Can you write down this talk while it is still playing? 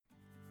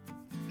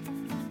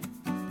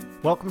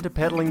Welcome to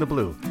Paddling the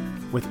Blue.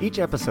 With each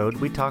episode,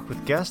 we talk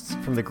with guests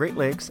from the Great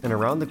Lakes and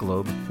around the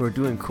globe who are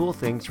doing cool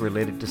things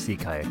related to sea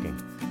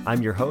kayaking.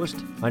 I'm your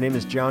host. My name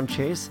is John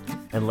Chase,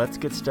 and let's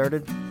get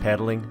started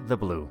paddling the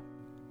blue.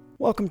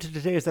 Welcome to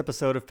today's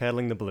episode of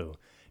Paddling the Blue.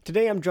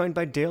 Today I'm joined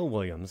by Dale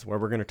Williams, where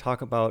we're going to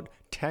talk about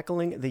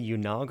tackling the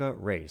Unalga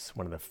Race,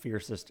 one of the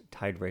fiercest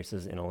tide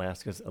races in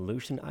Alaska's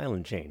Aleutian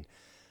Island chain.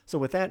 So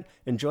with that,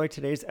 enjoy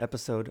today's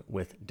episode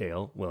with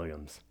Dale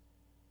Williams.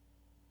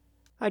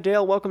 Hi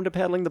Dale, welcome to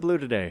Paddling the Blue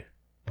today.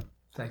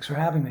 Thanks for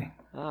having me.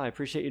 I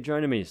appreciate you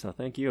joining me, so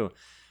thank you.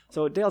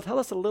 So Dale, tell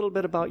us a little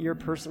bit about your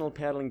personal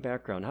paddling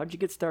background. How did you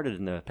get started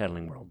in the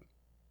paddling world?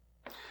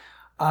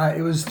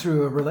 It was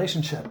through a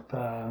relationship,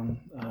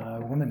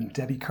 a woman,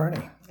 Debbie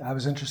Kearney. I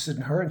was interested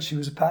in her, and she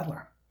was a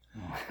paddler.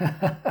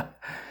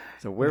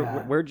 So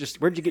where'd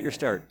you get your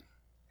start?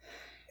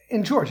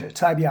 In Georgia,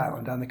 Tybee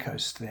Island on the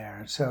coast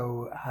there.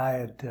 So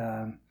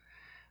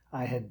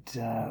I had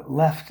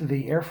left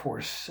the Air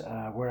Force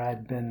where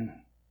I'd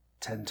been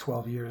 10,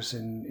 12 years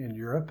in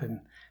Europe, and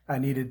I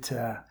needed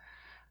to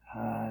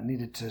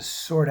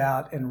sort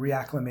out and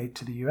reacclimate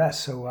to the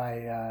U.S. So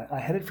I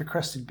headed for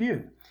Crested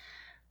Butte,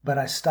 but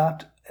I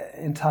stopped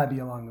in Tybee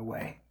along the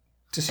way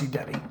to see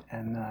Debbie,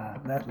 and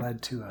that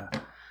led to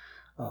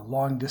a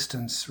long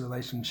distance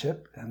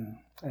relationship, and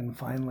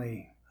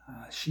finally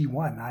she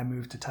won. I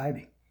moved to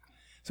Tybee.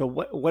 So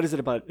what is it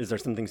about, is there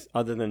something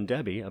other than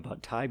Debbie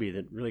about Tybee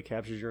that really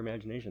captures your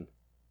imagination?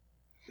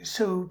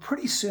 So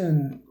pretty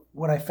soon,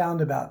 what I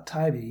found about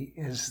Tybee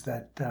is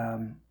that,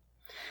 to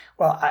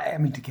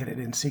get it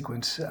in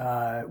sequence,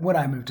 when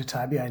I moved to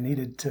Tybee, I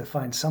needed to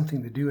find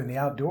something to do in the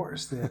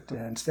outdoors that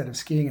instead of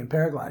skiing and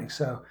paragliding.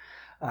 So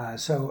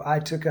I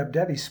took up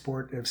Debbie's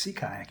sport of sea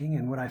kayaking,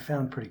 and what I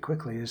found pretty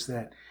quickly is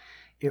that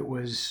it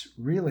was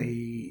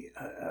really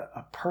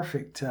a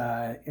perfect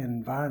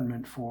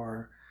environment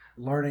for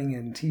learning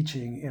and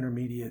teaching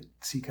intermediate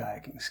sea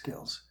kayaking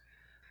skills.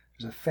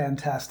 There's a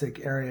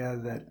fantastic area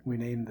that we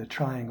named the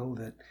Triangle,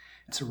 that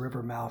it's a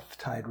river mouth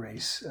tide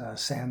race,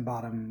 sand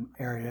bottom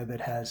area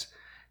that has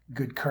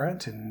good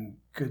current and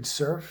good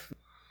surf.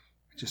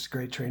 Just a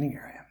great training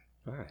area.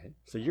 All right.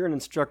 So you're an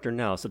instructor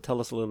now, so tell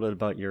us a little bit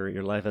about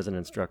your life as an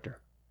instructor.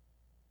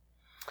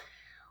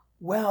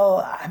 Well,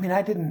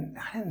 I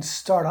didn't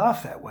start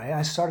off that way.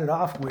 I started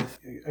off with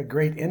a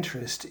great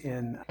interest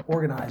in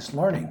organized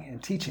learning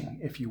and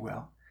teaching, if you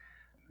will.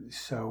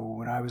 So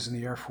when I was in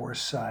the Air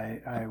Force,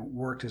 I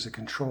worked as a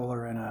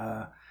controller in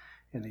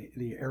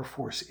the Air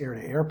Force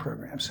air-to-air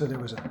program. So there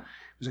was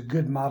a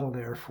good model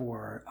there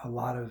for a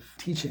lot of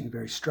teaching,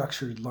 very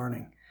structured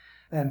learning.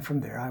 And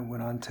from there, I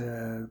went on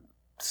to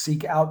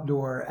seek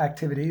outdoor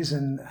activities,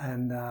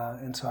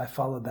 and so I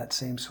followed that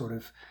same sort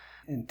of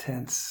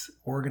intense,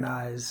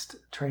 organized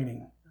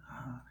training.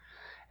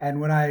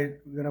 And when I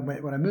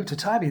moved to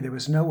Tybee, there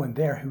was no one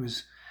there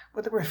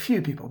there were a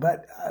few people,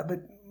 but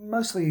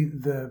mostly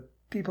the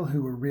people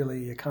who were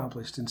really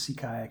accomplished in sea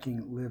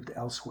kayaking lived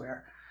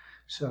elsewhere.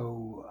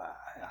 So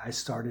I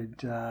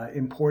started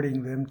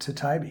importing them to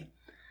Tybee,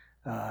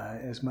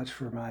 as much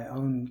for my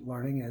own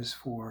learning as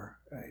for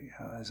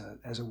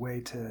as a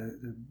way to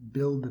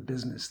build the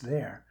business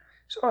there.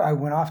 So I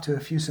went off to a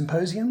few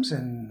symposiums,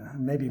 and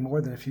maybe more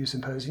than a few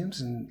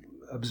symposiums, and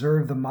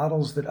observed the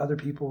models that other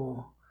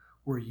people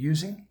were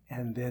using,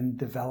 and then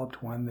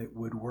developed one that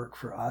would work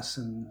for us.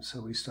 And so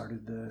we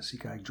started the Sea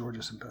Kayak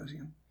Georgia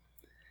Symposium.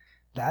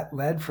 That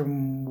led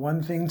from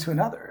one thing to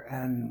another,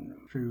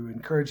 and through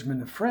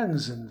encouragement of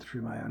friends and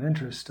through my own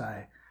interest,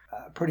 I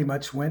pretty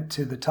much went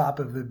to the top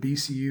of the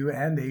BCU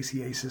and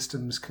ACA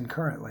systems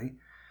concurrently.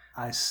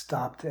 I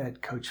stopped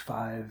at Coach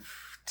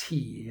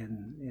 5T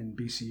in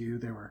BCU.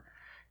 There were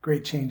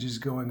great changes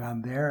going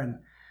on there, and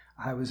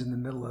I was in the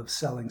middle of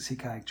selling Sea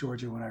Kayak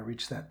Georgia when I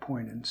reached that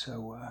point, and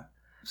so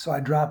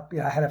I dropped.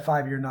 I had a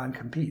 5-year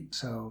non-compete,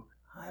 so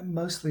I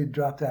mostly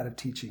dropped out of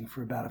teaching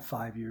for about a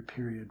 5-year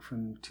period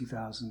from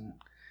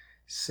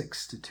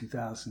 2006 to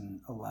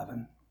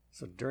 2011.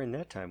 So during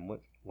that time,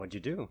 what'd you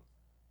do?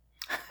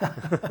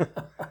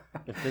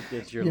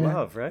 It's your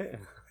love, right?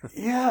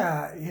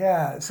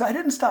 Yeah. So I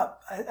didn't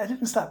stop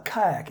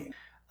kayaking.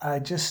 I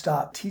just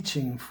stopped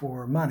teaching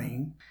for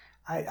money.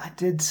 I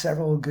did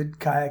several good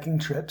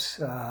kayaking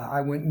trips. I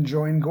went and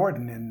joined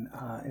Gordon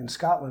in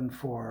Scotland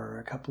for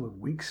a couple of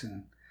weeks,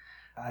 and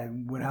I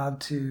went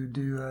out to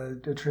do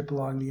a trip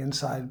along the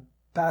Inside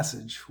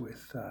Passage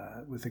with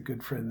a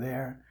good friend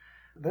there.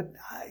 But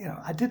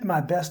I did my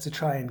best to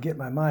try and get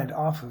my mind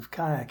off of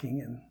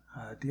kayaking and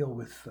deal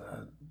with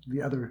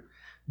the other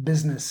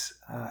business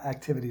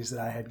activities that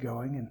I had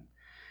going, and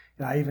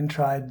I even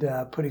tried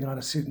putting on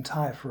a suit and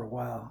tie for a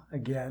while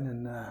again,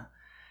 and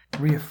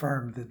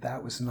reaffirmed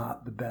that was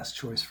not the best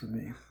choice for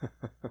me.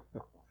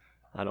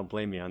 I don't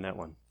blame you on that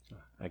one.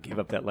 I gave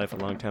up that life a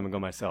long time ago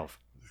myself.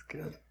 It's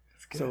good.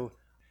 So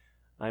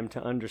I'm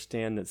to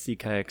understand that sea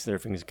kayak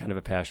surfing is kind of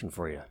a passion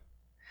for you.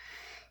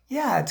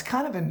 Yeah, it's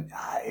kind of an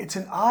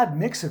odd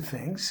mix of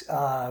things.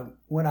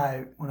 When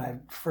I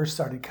first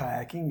started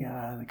kayaking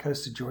on the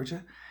coast of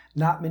Georgia,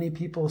 not many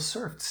people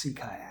surfed sea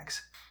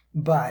kayaks,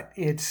 but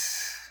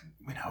it's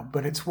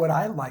but it's what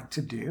I like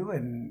to do.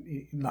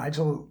 And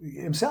Nigel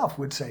himself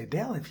would say,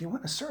 Dale, if you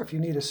want to surf, you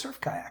need a surf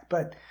kayak.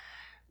 But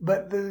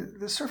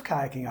the surf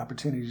kayaking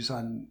opportunities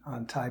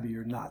on Tybee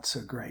are not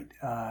so great.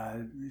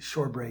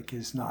 Shore break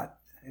is not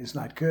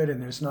good,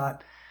 and there's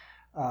not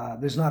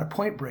a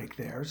point break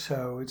there,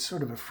 so it's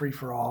sort of a free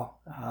for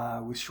all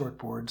with short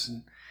boards,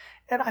 and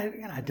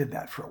I did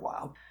that for a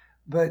while.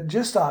 But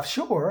just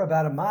offshore,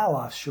 about a mile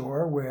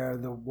offshore, where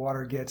the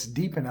water gets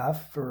deep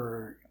enough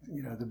for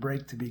the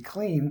break to be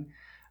clean,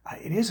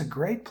 it is a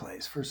great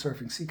place for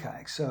surfing sea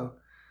kayaks. So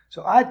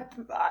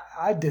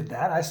I did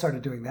that. I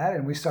started doing that,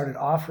 and we started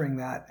offering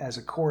that as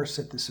a course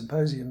at the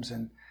symposiums,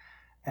 and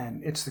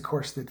it's the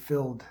course that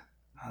filled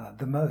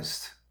the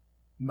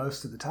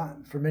most of the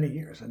time for many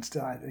years, and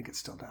still I think it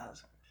still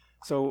does.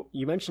 So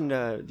you mentioned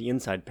the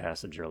Inside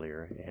Passage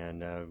earlier,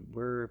 and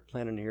we're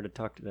planning here to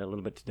talk a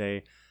little bit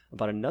today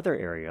about another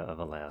area of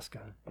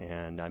Alaska,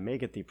 and I may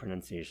get the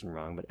pronunciation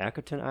wrong, but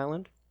Akutan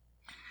Island?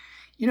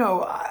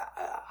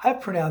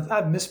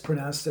 I've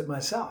mispronounced it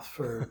myself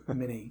for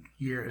many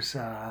years.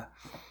 I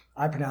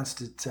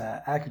pronounced it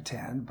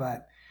Akutan,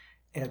 but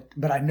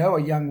I know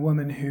a young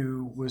woman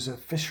who was a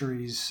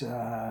fisheries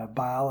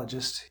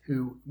biologist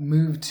who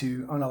moved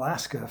to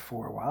Unalaska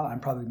for a while. I'm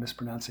probably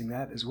mispronouncing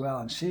that as well,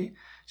 and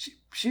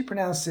she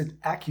pronounced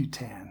it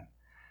Akutan.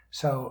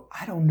 So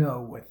I don't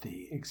know what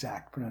the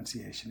exact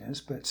pronunciation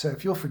is, but so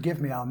if you'll forgive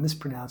me, I'll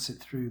mispronounce it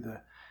through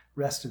the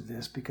rest of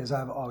this because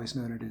I've always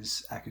known it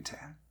as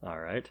Akutan.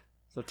 All right.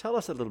 So tell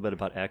us a little bit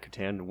about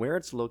Akutan, where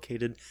it's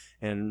located,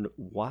 and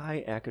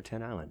why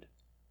Akutan Island.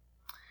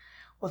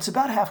 Well, it's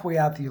about halfway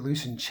out the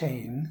Aleutian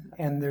chain,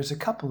 and there's a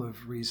couple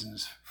of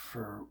reasons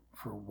for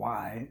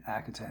why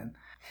Akutan.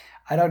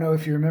 I don't know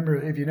if you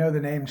know the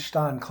name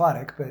Stan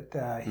Kladek,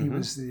 but he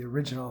was the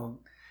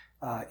original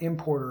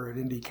importer of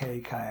Indy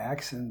K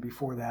kayaks, and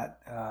before that,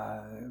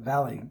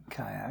 Valley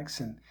kayaks.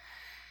 And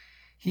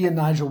he and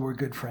Nigel were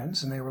good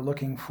friends, and they were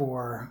looking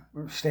for,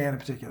 Stan in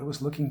particular,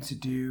 was looking to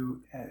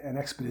do an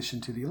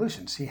expedition to the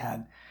Aleutians. He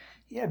had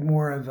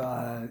more of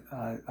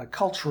a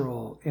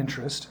cultural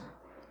interest.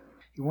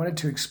 He wanted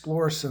to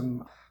explore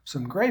some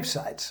grave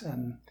sites,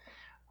 and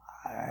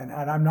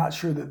I'm not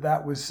sure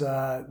that was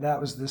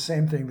the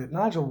same thing that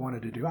Nigel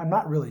wanted to do. I'm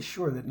not really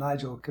sure that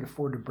Nigel could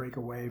afford to break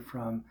away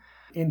from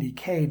Indy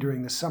K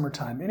during the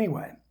summertime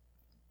anyway.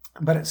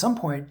 But at some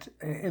point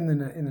in the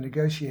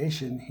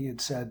negotiation, he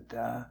had said,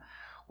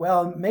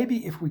 well,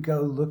 maybe if we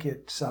go look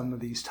at some of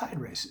these tide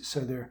races. So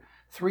there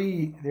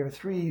are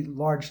three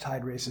large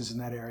tide races in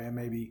that area,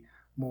 maybe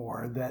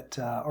more, that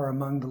are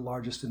among the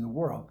largest in the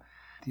world.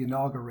 The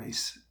Inauga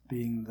race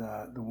being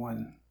the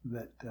one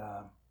that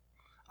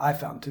I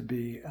found to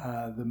be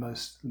the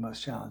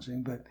most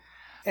challenging. But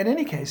in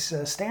any case,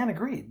 Stan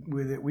agreed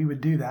with it. We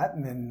would do that,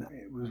 and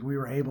then we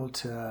were able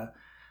to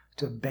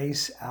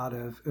base out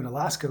of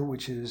Unalaska,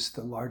 which is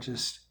the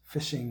largest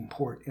fishing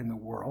port in the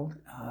world.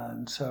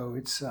 And so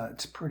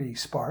it's pretty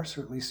sparse,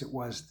 or at least it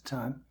was at the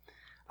time.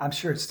 I'm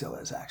sure it still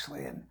is,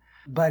 actually.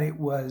 But it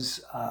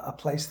was a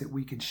place that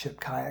we could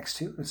ship kayaks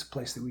to. It's a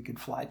place that we could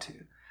fly to.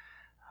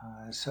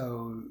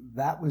 So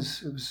it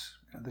was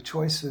the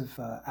choice of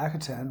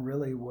Akutan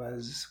really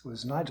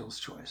was Nigel's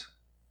choice.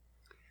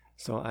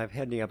 So I've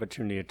had the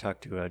opportunity to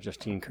talk to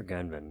Justine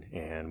Kurganvan,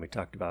 and we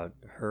talked about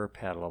her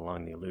paddle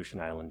along the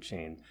Aleutian Island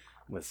chain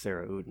with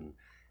Sarah Uden.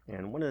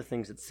 And one of the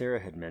things that Sarah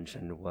had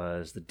mentioned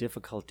was the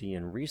difficulty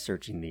in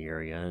researching the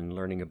area and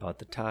learning about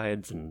the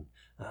tides and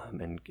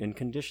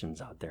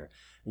conditions out there.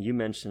 You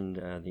mentioned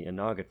the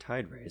Inauga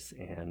tide race,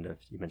 and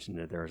you mentioned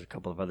that there was a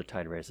couple of other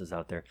tide races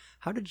out there.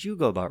 How did you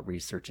go about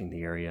researching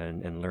the area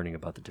and learning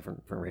about the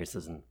different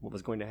races and what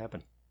was going to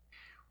happen?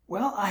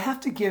 Well, I have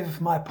to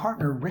give my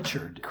partner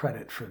Richard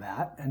credit for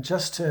that. And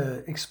just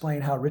to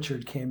explain how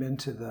Richard came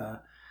into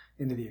the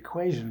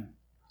equation,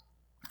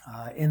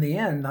 in the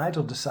end,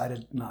 Nigel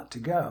decided not to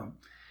go.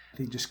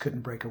 He just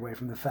couldn't break away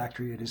from the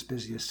factory at his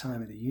busiest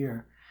time of the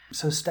year.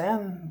 So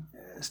Stan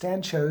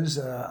chose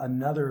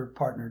another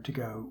partner to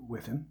go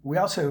with him. We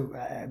also,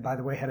 by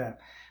the way,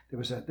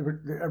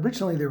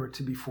 originally there were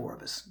to be four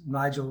of us: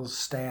 Nigel,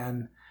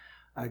 Stan,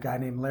 a guy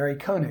named Larry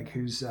Koenig,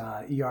 who's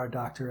an ER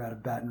doctor out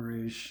of Baton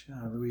Rouge,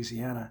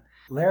 Louisiana.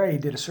 Larry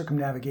did a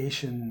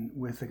circumnavigation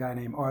with a guy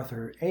named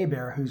Arthur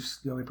Hebert, who's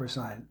the only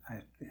person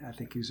I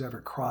think who's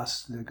ever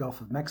crossed the Gulf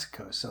of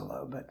Mexico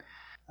solo. But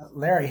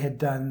Larry had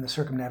done the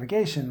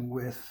circumnavigation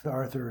with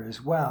Arthur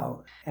as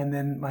well, and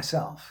then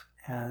myself.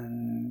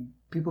 And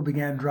people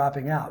began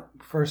dropping out,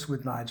 first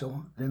with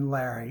Nigel, then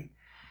Larry.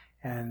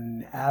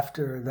 And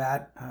after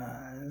that,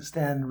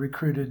 Stan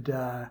recruited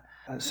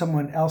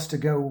someone else to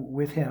go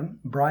with him,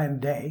 Brian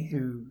Day,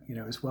 who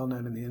is well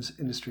known in the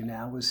industry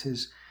now, was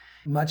his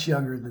much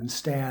younger than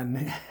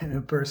Stan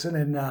person,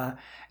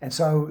 and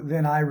so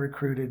then I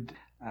recruited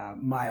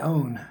my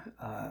own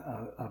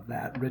of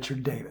that,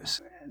 Richard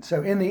Davis. And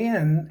so in the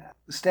end,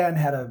 Stan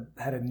had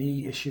a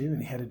knee issue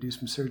and he had to do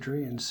some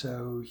surgery, and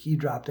so he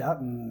dropped out,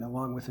 and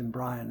along with him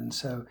Brian, and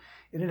so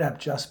it ended up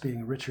just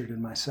being Richard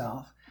and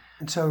myself.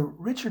 And so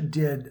Richard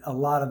did a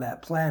lot of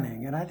that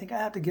planning, and I think I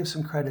have to give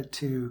some credit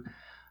to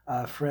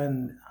a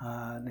friend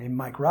named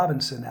Mike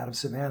Robinson out of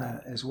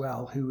Savannah as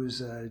well, who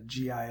is a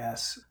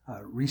GIS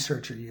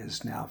researcher. He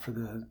is now for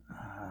the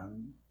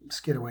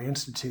Skidaway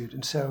Institute.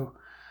 And so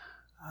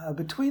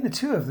between the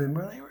two of them,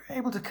 they were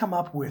able to come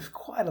up with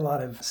quite a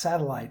lot of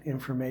satellite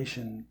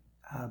information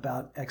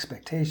about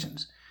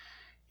expectations.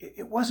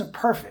 It wasn't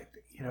perfect.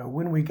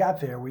 When we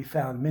got there, we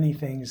found many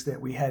things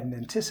that we hadn't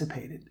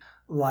anticipated,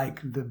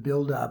 like the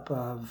buildup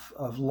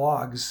of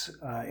logs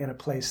in a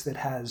place that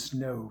has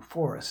no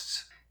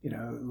forests.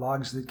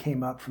 Logs that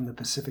came up from the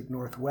Pacific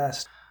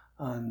Northwest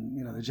on,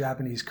 the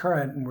Japanese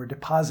current and were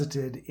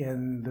deposited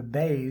in the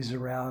bays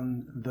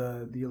around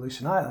the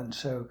Aleutian Islands.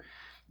 So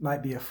it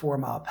might be a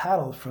 4-mile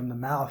paddle from the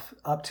mouth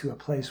up to a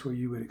place where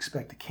you would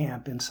expect to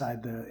camp in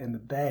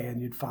the bay,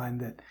 and you'd find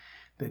that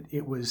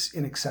it was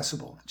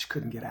inaccessible, that you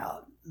couldn't get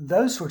out.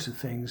 Those sorts of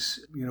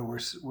things,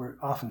 were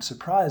often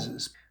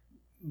surprises.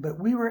 But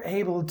we were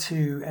able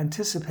to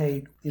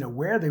anticipate,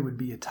 where there would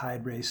be a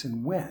tide race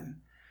and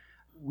when.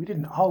 We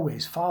didn't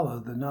always follow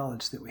the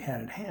knowledge that we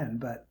had at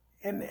hand,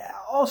 and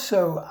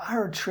also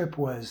our trip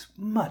was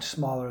much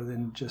smaller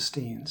than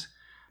Justine's.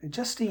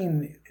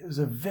 Justine was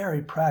a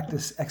very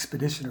practiced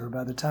expeditioner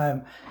by the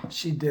time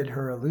she did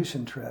her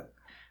Aleutian trip.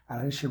 I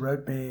think she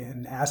wrote me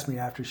and asked me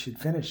after she'd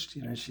finished,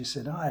 she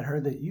said, "Oh, I'd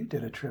heard that you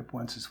did a trip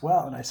once as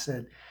well." And I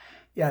said,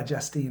 "Yeah,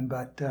 Justine,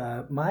 but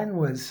mine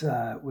was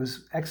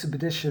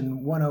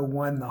Expedition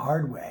 101 the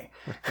hard way."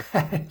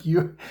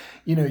 You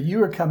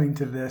were coming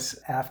to this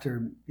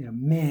after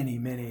many,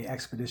 many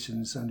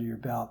expeditions under your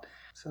belt,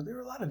 so there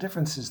were a lot of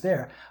differences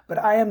there. But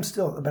I'm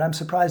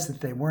surprised that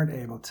they weren't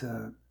able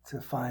to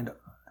find.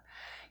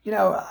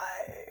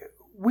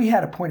 We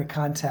had a point of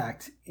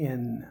contact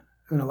in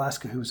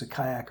Unalaska who was a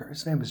kayaker.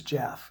 His name was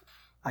Jeff.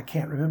 I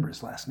can't remember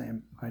his last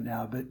name right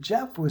now, but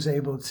Jeff was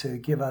able to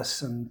give us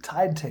some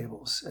tide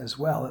tables as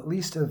well, at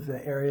least of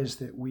the areas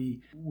that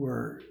we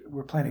were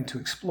planning to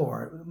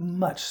explore.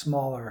 Much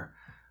smaller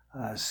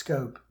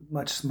scope,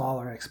 much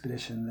smaller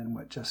expedition than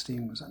what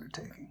Justine was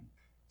undertaking.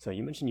 So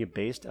you mentioned you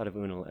based out of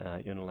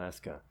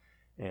Unalaska,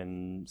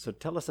 and so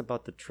tell us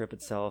about the trip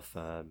itself.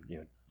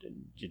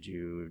 Did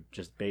you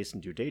just base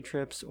and do day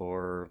trips,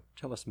 or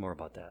tell us more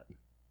about that?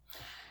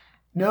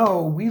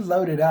 No, we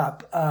loaded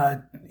up,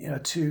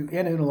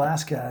 in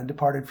Unalaska and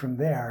departed from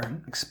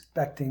there,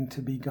 expecting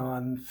to be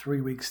gone 3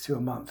 weeks to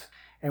a month.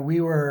 And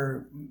we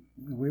were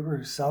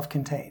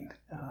self-contained.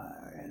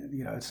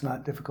 It's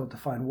not difficult to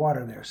find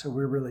water there, so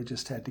we really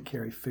just had to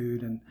carry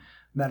food and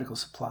medical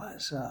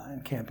supplies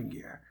and camping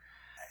gear.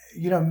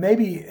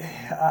 Maybe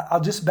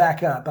I'll just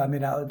back up.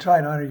 I'll try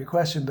and honor your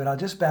question, but I'll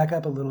just back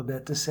up a little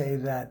bit to say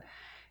that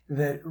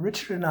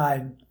Richard and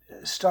I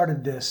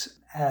started this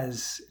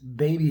as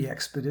baby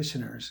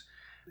expeditioners.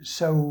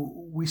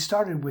 So we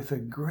started with a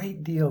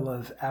great deal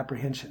of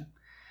apprehension.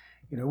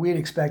 We had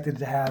expected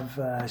to have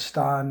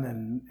Stan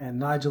and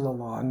Nigel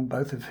along,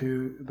 both of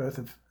who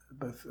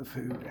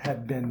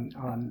had been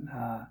on.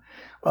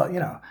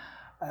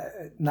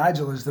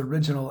 Nigel is the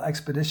original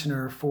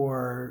expeditioner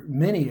for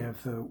many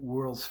of the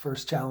world's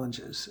first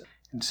challenges,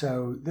 and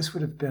so this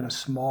would have been a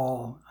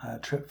small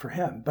trip for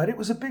him, but it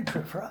was a big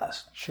trip for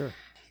us. Sure.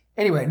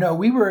 Anyway, no,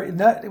 they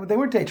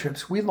weren't day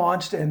trips. We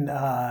launched and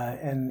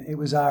it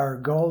was our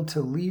goal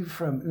to leave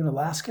from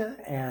Unalaska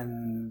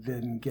and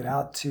then get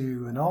out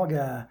to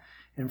Analga,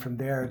 and from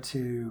there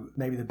to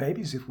maybe the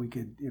babies if we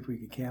could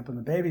camp on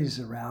the babies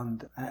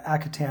around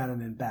Akutan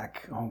and then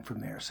back home from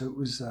there. So it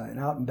was an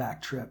out and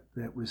back trip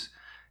that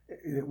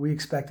we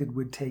expected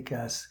would take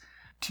us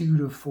 2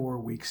 to 4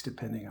 weeks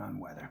depending on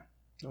weather.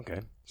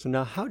 Okay. So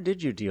now how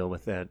did you deal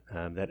with that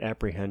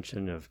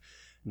apprehension of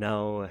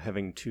now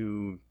having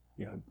two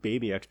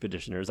baby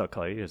expeditioners, I'll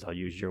call you, as I'll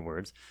use your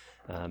words,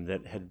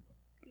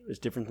 was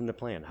different than the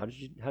plan? How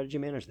did you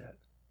manage that?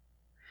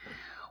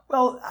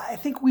 Well, I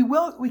think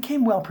we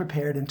came well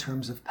prepared in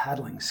terms of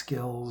paddling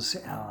skills,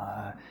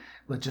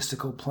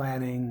 logistical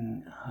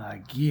planning,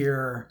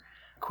 gear,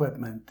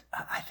 equipment.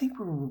 I think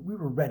we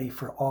were ready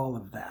for all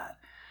of that.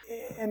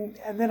 And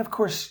then, of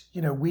course,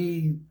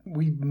 we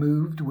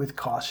moved with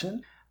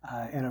caution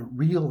and a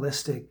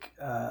realistic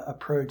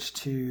approach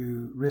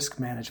to risk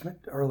management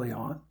early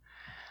on.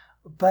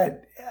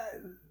 But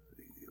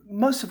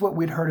most of what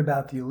we'd heard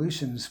about the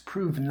Aleutians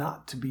proved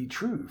not to be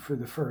true for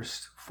the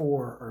first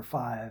 4 or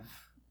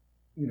 5,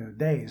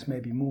 days,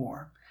 maybe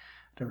more.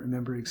 I don't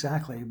remember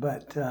exactly,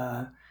 but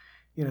the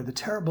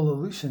terrible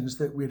Aleutians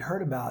that we'd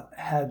heard about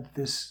had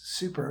this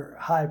super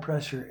high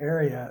pressure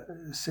area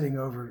sitting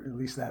over at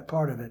least that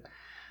part of it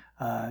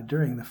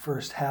during the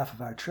first half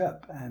of our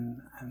trip,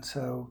 and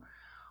so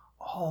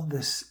all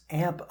this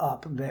amp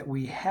up that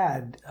we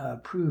had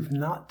proved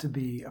not to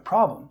be a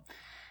problem.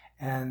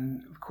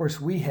 And of course,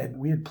 we had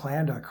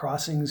planned our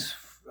crossings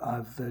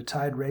of the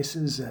tide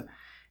races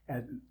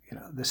at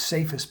the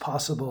safest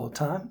possible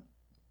time,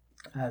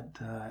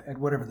 at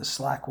whatever the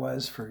slack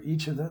was for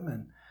each of them,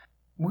 and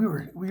we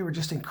were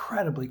just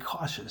incredibly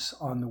cautious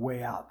on the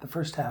way out. The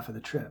first half of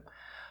the trip,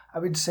 I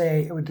would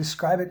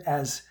describe it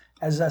as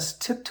us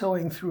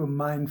tiptoeing through a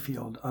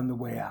minefield on the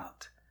way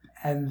out.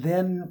 and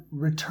then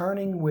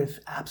returning with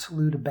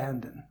absolute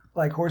abandon,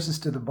 like horses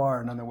to the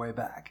barn on the way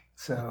back.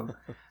 So,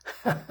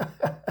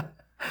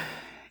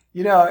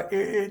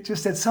 it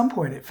just at some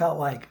point it felt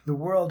like the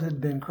world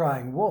had been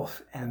crying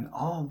wolf, and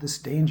all this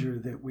danger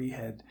that we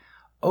had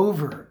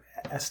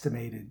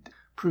overestimated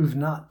proved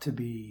not to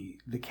be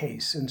the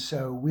case. And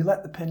so we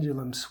let the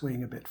pendulum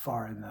swing a bit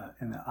far in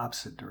the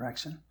opposite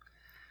direction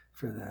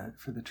for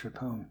the trip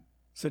home.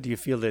 So do you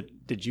feel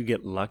that, did you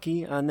get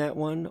lucky on that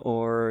one,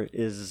 or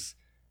is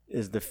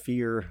the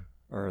fear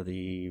or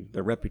the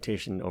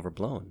reputation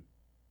overblown?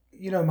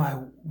 My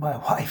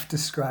wife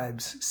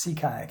describes sea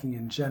kayaking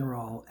in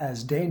general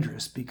as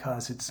dangerous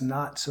because it's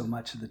not so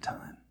much of the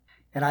time.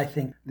 And I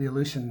think the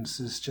Aleutians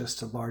is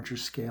just a larger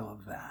scale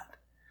of that.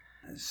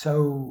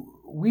 So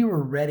we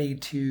were ready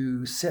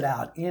to sit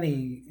out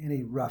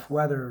any rough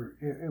weather.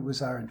 It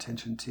was our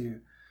intention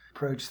to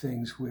approach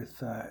things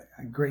with a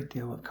great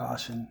deal of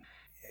caution.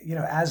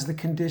 As the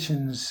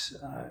conditions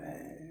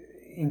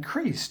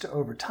increased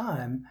over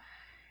time,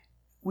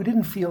 we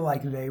didn't feel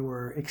like they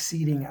were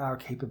exceeding our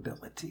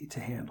capability to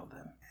handle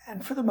them.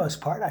 And for the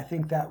most part, I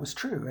think that was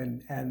true,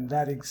 and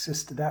that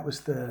existed. That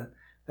was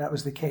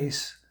the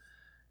case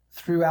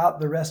throughout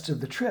the rest of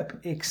the trip,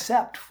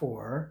 except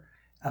for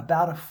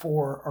about a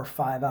 4 or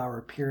 5 hour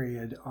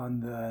period on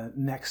the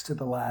next to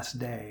the last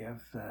day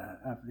of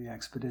the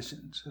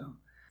expedition.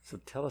 So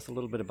tell us a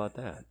little bit about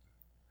that.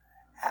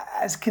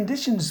 As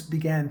conditions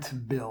began to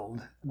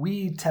build,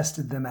 we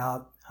tested them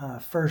out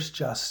first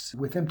just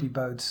with empty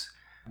boats,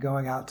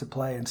 going out to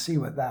play and see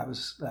what that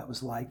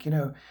was like.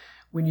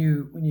 When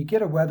you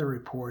get a weather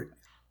report,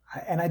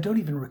 and I don't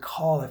even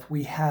recall if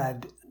we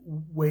had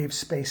wave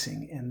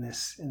spacing in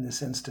this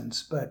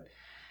instance, but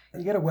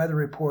you get a weather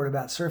report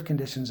about surf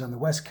conditions on the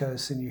West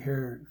Coast, and you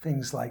hear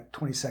things like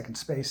 20-second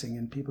spacing,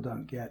 and people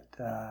don't get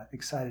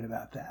excited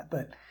about that.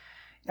 But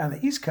on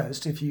the East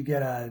Coast, if you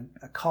get a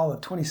call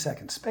of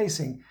 20-second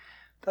spacing,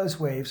 those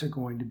waves are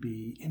going to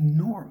be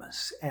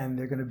enormous, and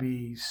they're going to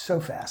be so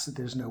fast that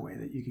there's no way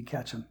that you could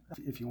catch them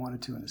if you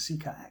wanted to in a sea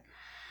kayak.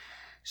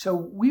 So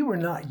we were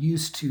not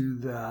used to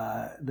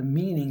the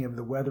meaning of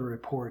the weather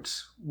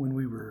reports when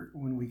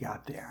we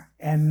got there,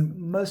 and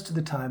most of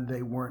the time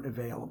they weren't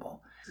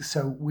available.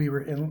 So we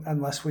were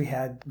unless we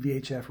had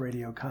VHF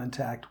radio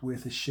contact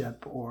with a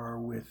ship or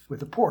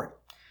with a port,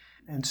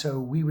 and so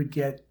we would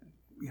get.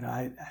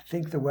 I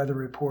think the weather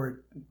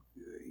report,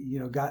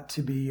 got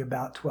to be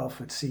about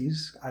 12-foot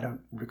seas. I don't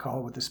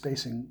recall what the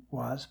spacing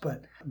was,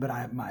 but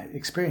my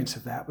experience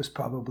of that was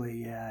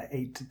probably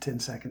 8 to 10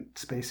 second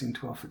spacing,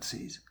 12-foot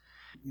seas.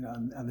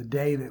 On the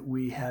day that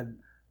we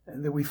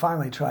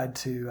finally tried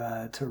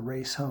to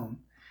race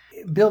home,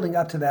 building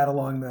up to that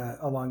along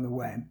the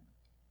way,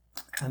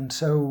 and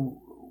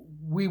so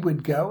we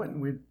would go and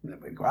we'd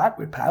go out,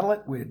 we'd paddle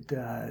it, we'd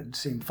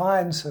seem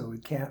fine, so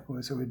we'd camp,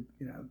 so we'd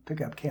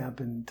pick up camp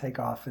and take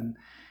off and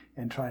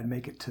try and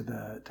make it to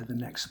the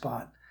next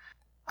spot.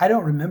 I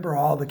don't remember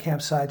all the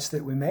campsites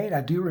that we made.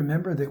 I do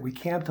remember that we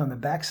camped on the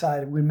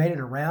backside. We made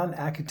it around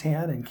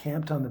Akutan and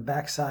camped on the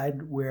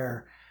backside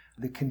where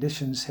the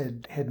conditions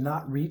had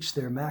not reached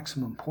their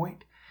maximum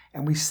point,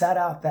 and we sat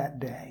out that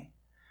day.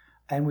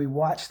 And we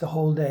watched the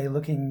whole day,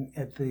 looking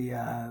at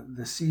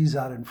the seas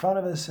out in front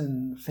of us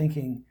and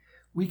thinking,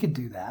 we could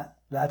do that.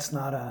 That's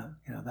not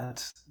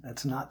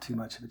that's not too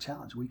much of a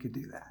challenge. We could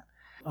do that.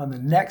 On the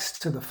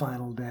next to the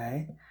final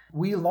day,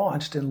 we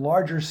launched in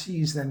larger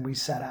seas than we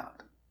set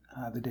out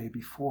the day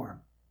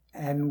before.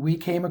 And we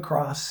came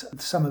across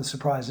some of the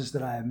surprises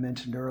that I have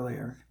mentioned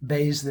earlier,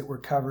 bays that were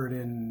covered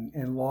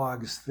in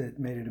logs that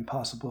made it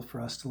impossible for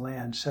us to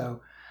land.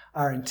 So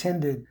our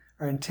intended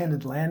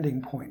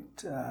landing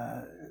point,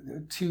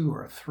 2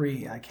 or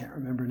 3, I can't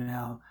remember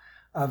now,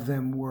 of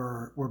them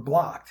were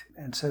blocked.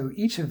 And so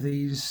each of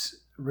these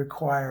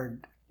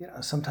required,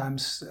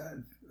 sometimes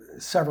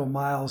several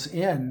miles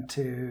in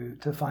to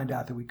find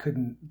out that we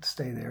couldn't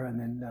stay there, and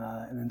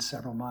then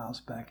several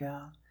miles back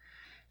out.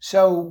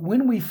 So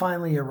when we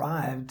finally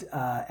arrived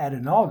at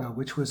Inalga,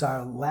 which was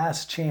our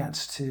last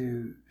chance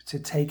to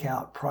take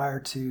out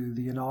prior to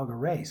the Inalga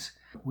race,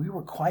 we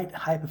were quite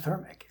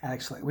hypothermic,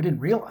 actually. We didn't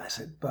realize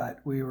it, but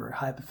we were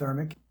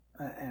hypothermic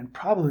and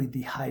probably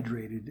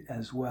dehydrated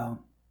as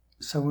well.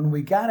 So when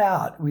we got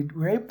out, we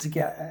were able to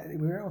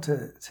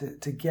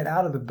get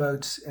out of the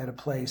boats at a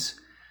place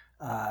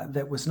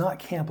that was not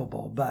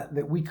campable, but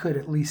that we could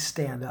at least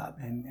stand up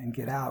and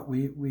get out.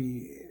 We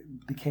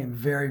became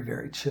very,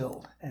 very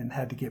chilled and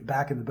had to get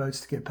back in the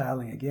boats to get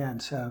paddling again.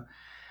 So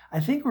I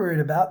think we're at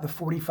about the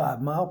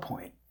 45-mile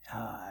point,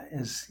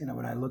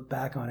 when I look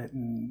back on it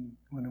and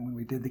when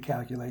we did the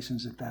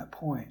calculations at that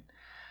point.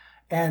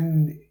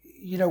 And,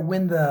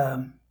 when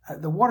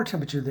the water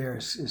temperature there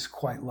is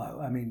quite low.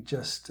 I mean,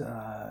 just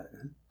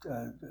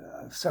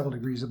several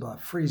degrees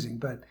above freezing,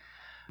 but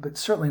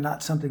certainly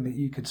not something that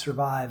you could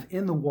survive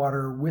in the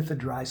water with a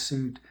dry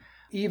suit,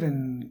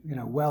 even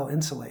well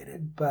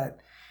insulated. But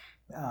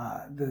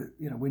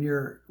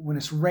when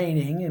it's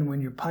raining and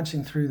when you're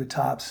punching through the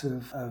tops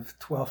of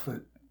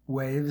 12-foot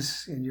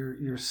waves and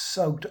you're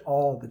soaked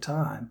all the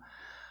time,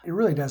 It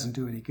really doesn't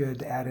do any good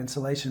to add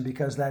insulation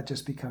because that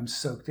just becomes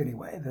soaked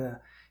anyway.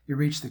 You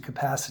reach the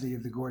capacity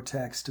of the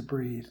Gore-Tex to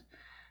breathe.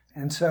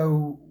 And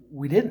so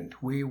we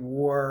didn't. We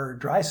wore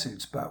dry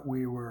suits, but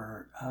we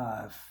were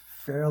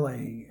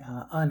fairly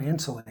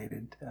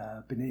uninsulated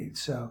beneath.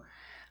 So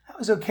that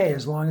was okay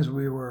as long as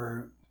we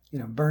were,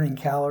 burning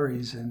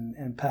calories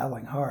and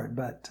paddling hard,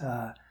 but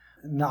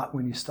not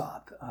when you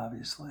stopped,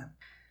 obviously.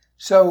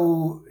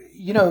 So,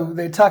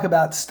 they talk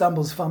about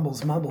stumbles,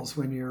 fumbles, mumbles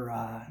when you're,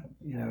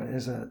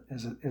 as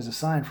a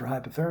sign for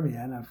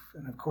hypothermia. And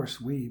of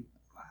course, we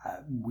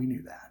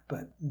knew that.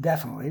 But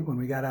definitely, when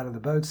we got out of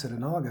the boats at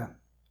Analga,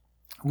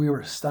 we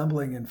were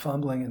stumbling and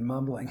fumbling and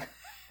mumbling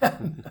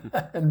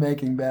and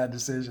making bad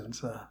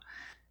decisions.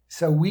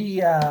 So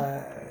we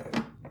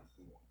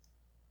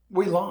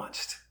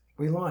launched.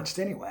 We launched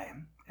anyway.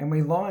 And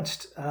we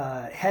launched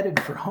headed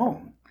for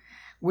home,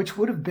 which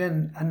would have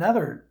been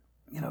another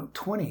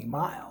 20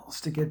 miles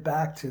to get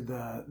back to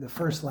the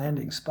first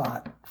landing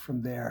spot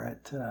from there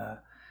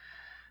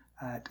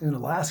at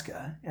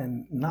Unalaska,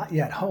 and not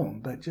yet home,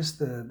 but just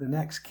the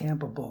next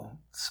campable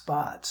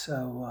spot.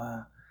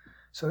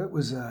 So it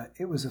was a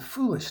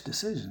foolish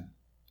decision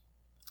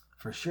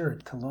for sure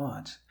to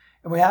launch,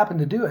 and we happened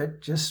to do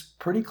it just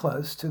pretty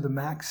close to the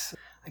max.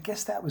 I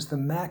guess that was the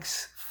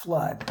max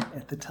flood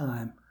at the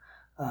time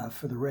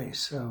for the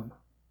race.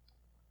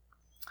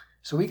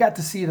 So we got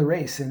to see the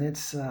race in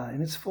its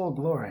full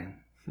glory.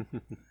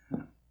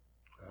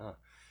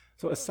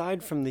 So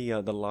aside from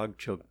the log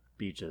choke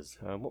beaches,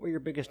 what were your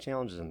biggest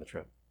challenges in the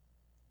trip?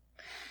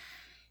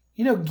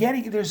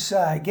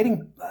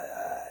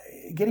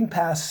 Getting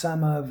past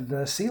some of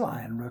the sea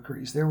lion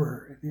rookeries. There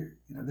were,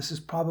 this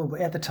is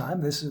probably at the time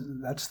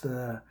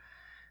that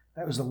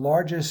was the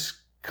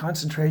largest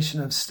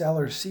concentration of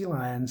stellar sea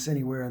lions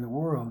anywhere in the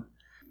world.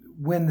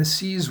 When the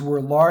seas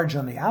were large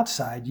on the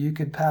outside, you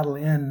could paddle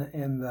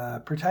in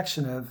the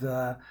protection of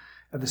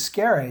the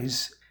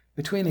skerries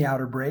between the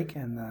outer break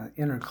and the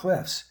inner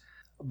cliffs,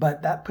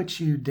 but that puts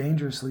you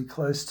dangerously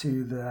close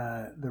to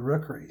the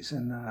rookeries,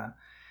 and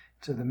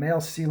so the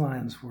male sea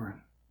lions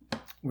were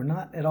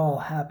not at all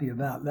happy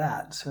about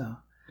that. So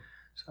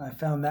I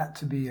found that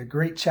to be a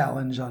great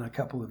challenge on a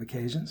couple of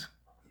occasions.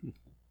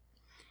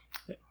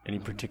 Any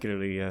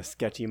particularly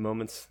sketchy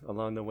moments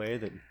along the way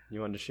that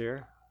you wanted to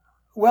share?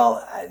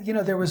 Well,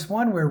 there was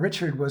one where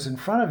Richard was in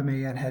front of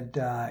me and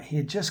he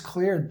had just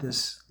cleared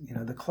this,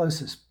 the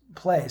closest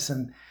place,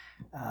 and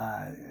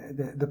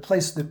the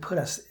place that put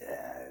us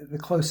the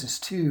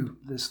closest to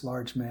this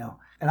large male,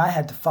 and I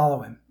had to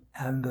follow him.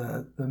 And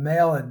the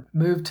male had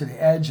moved to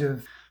the edge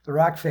of the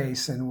rock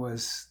face and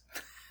was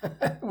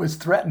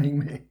threatening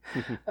me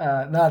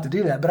not to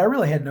do that. But I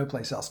really had no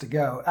place else to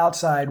go.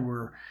 Outside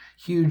were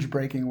huge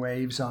breaking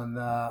waves on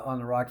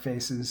the rock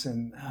faces,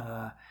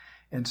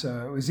 and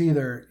so it was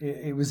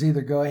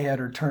either go ahead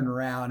or turn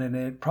around, and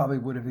it probably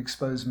would have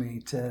exposed me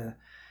to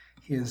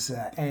his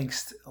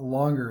angst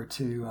longer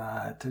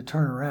to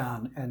turn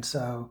around. And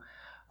so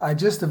I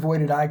just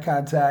avoided eye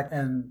contact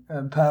and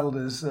paddled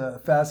as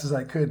fast as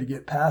I could to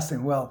get past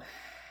him. Well,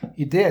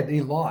 he did.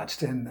 He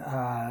launched, and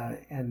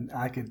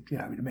I could, he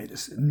made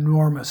this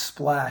enormous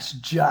splash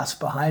just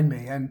behind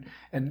me, and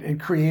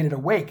created a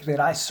wake that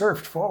I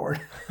surfed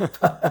forward.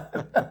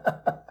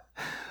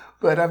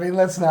 But I mean,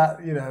 let's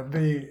not,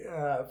 be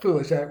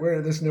foolish.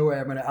 There's no way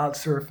I'm going to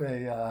outsurf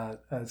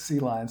a sea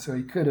lion. So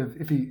he could have,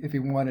 if he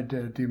wanted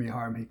to do me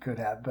harm, he could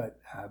have, but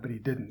he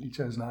didn't. He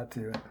chose not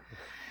to.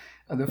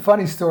 The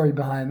funny story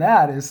behind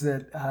that is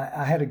that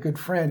I had a good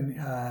friend.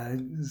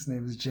 His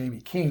name was Jamie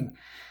King,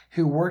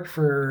 who worked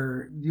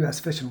for U.S.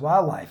 Fish and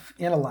Wildlife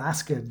in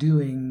Alaska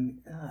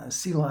doing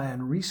sea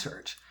lion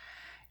research.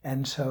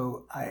 And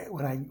so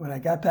when I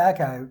got back,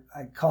 I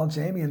called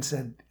Jamie and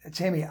said,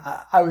 Jamie,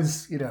 I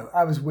was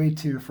way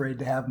too afraid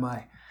to have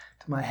my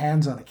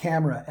hands on a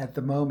camera at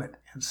the moment.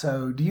 And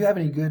so, do you have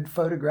any good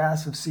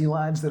photographs of sea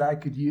lions that I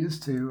could use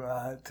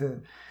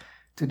to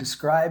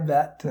describe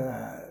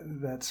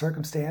that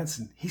circumstance?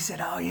 And he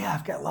said, oh yeah,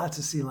 I've got lots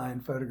of sea lion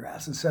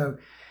photographs. And so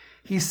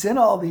he sent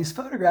all these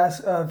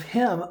photographs of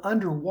him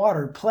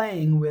underwater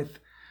playing with,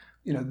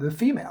 the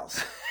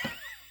females.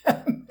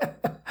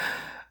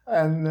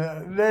 And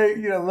they,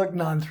 looked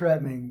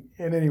non-threatening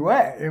in any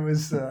way. It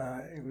was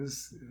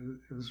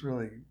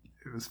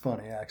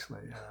funny,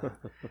 actually.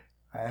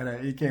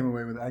 I came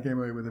away with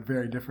a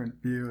very different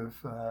view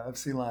of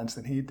sea lions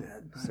than he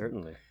did. But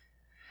certainly.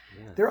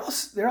 Yeah.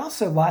 There are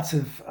also lots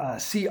of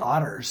sea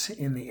otters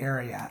in the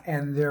area,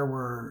 and there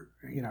were,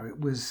 it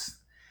was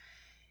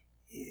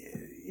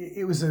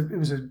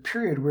a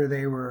period where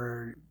they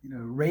were,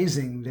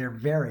 raising their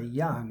very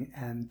young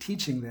and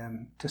teaching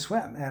them to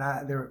swim.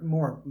 And there were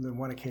more than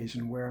one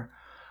occasion where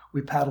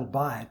we paddled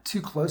by too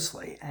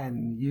closely,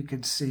 and you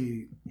could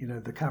see,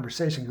 the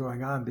conversation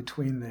going on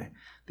between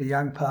the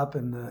young pup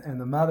and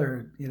the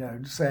mother,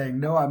 saying,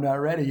 "No, I'm not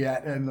ready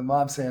yet," and the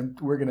mom saying,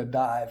 "We're going to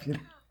dive,"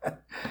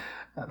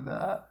 and,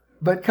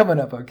 but coming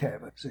up okay.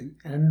 But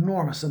an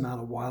enormous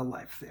amount of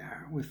wildlife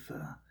there with.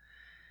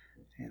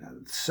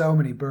 So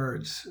many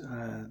birds.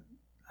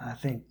 I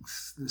think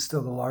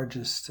still the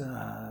largest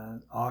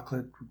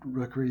auklet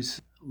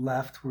rookeries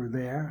left were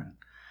there, and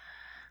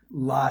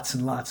lots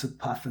and lots of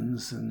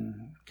puffins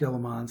and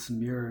guillemots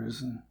and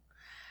murres, and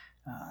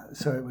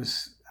so it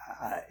was.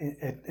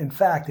 In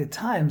fact, at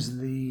times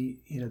the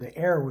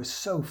air was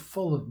so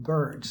full of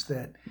birds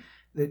that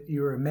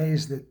you were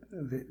amazed that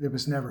there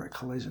was never a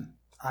collision.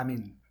 I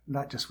mean,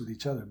 not just with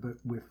each other, but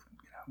with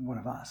one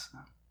of us.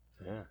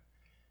 Yeah.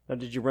 Now,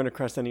 did you run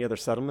across any other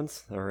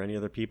settlements or any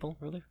other people,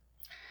 really?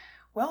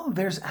 Well,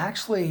 there's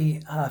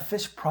actually a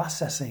fish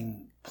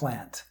processing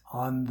plant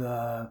on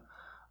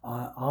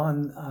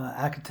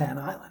Akutan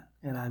Island,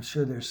 and I'm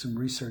sure there's some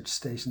research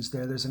stations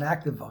there. There's an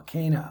active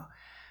volcano.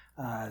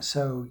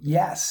 So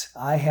yes,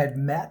 I had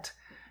met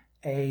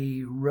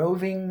a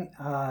roving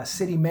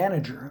city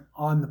manager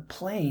on the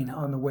plane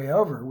on the way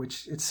over,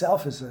 which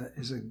itself is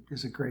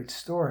a great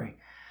story.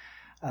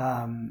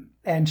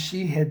 And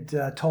she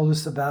had told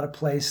us about a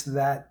place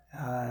that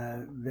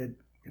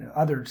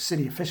other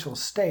city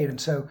officials stayed, and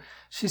so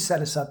she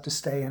set us up to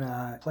stay in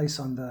a place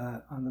on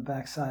the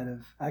backside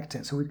of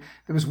Akutan. So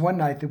there was one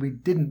night that we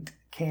didn't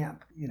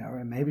camp,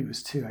 or maybe it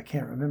was two, I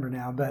can't remember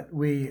now, but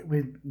we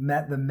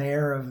met the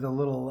mayor of the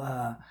little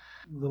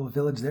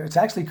village there. It's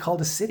actually called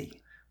a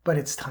city, but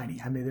it's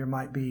tiny. I mean, there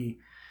might be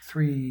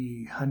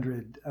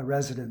 300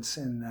 residents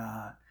and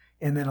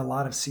then a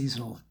lot of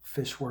seasonal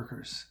fish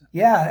workers.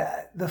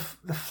 Yeah, the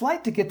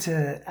flight to get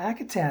to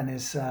Akutan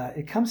is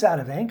it comes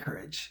out of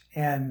Anchorage,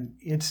 and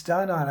it's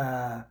done on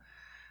a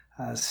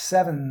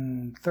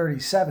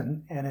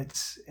 737, and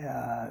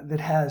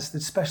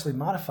that's specially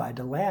modified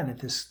to land at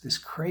this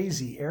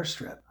crazy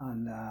airstrip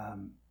in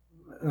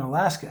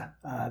Alaska.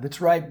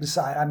 That's right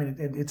beside. I mean,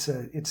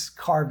 it's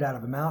carved out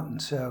of a mountain,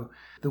 so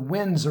the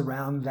winds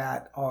around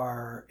that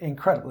are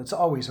incredible. It's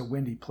always a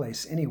windy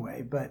place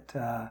anyway, but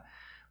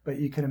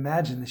you can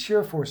imagine the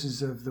shear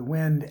forces of the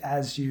wind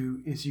as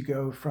you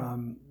go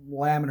from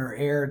laminar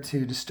air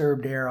to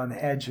disturbed air on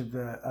the edge of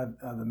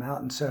the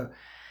mountain. So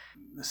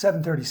the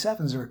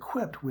 737s are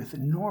equipped with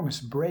enormous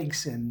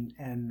brakes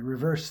and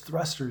reverse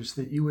thrusters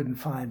that you wouldn't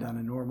find on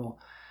a normal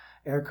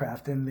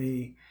aircraft, and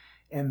the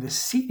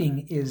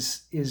seating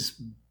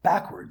is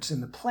backwards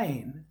in the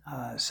plane.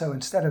 So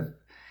instead of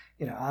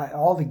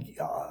all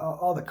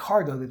the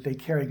cargo that they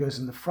carry goes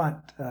in the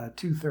front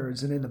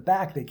 2/3, and in the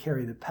back they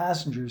carry the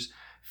passengers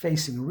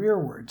facing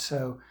rearward.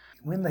 So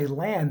when they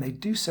land, they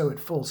do so at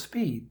full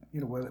speed,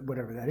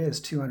 whatever that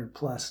is, 200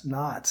 plus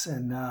knots,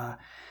 and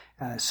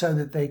so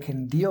that they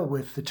can deal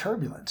with the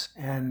turbulence.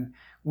 And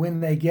when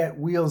they get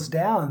wheels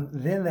down,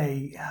 then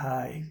they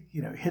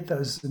hit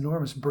those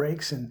enormous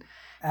brakes and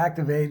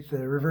activate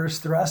the reverse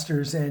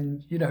thrusters,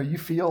 and you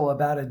feel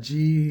about a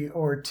G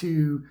or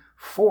 2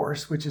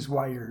 force, which is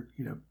why you're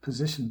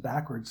positioned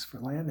backwards for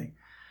landing.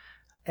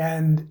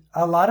 And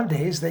a lot of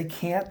days they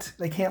can't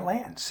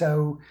land.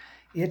 So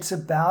it's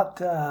about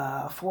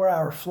a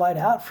 4-hour flight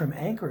out from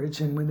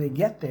Anchorage, and when they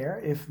get there,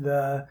 if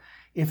the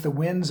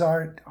winds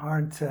aren't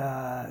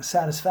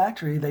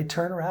satisfactory, they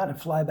turn around and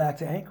fly back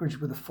to Anchorage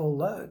with a full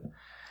load.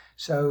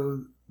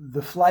 So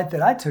the flight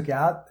that I took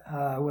out,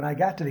 when I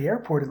got to the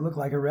airport, it looked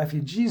like a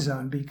refugee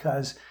zone,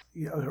 because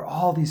there are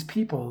all these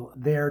people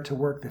there to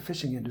work the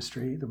fishing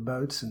industry, the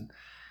boats and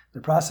the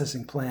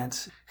processing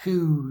plants,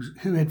 who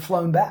had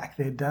flown back.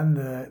 They had done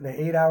the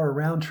 8-hour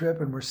round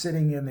trip and were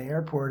sitting in the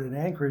airport in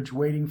Anchorage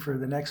waiting for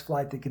the next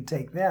flight that could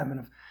take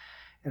them.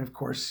 And of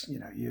course,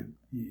 you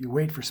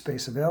wait for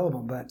space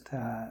available, but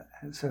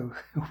so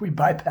we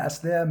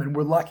bypassed them, and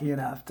we're lucky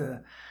enough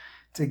to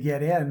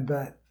get in.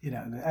 But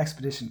the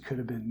expedition could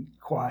have been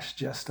quashed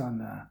just on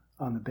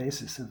the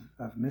basis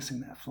of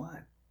missing that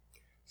flight.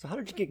 So how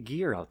did you get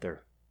gear out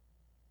there?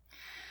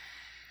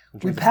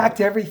 We packed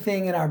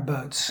everything in our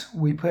boats.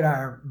 We put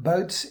our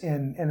boats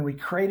in, and we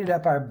crated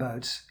up our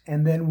boats,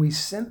 and then we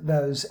sent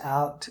those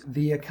out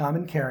via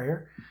common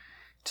carrier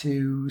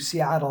to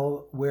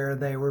Seattle, where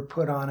they were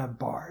put on a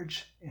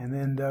barge, and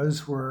then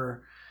those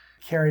were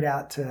carried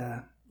out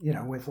to,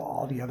 with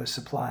all the other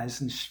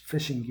supplies and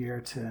fishing gear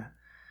to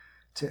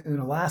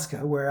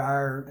Unalaska, where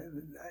our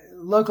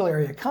local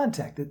area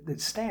contact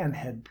that Stan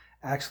had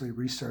actually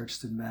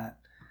researched and met.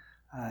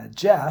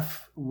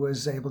 Jeff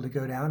was able to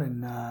go down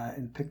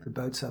and pick the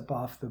boats up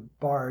off the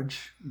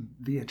barge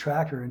via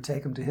tractor and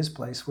take them to his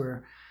place,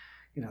 where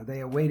they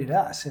awaited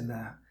us and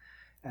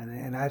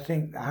I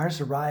think ours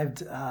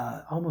arrived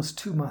almost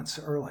 2 months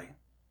early,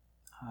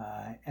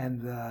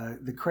 and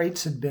the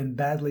crates had been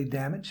badly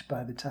damaged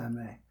by the time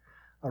they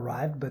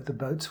arrived, but the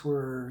boats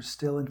were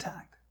still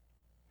intact.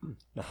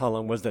 Now, how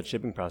long was that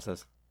shipping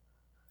process?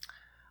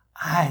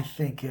 I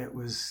think it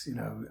was,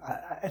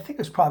 I think it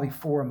was probably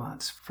 4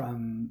 months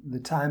from the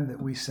time that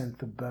we sent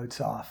the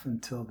boats off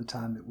until the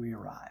time that we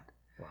arrived.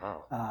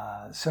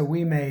 Wow. So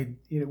we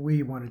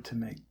wanted to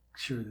make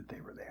sure that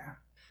they were there.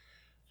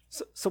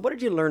 So what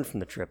did you learn from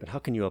the trip, and how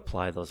can you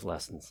apply those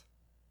lessons?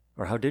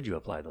 Or how did you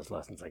apply those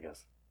lessons, I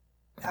guess?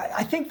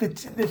 I think that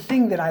the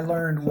thing that I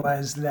learned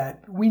was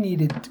that we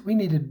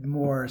needed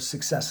more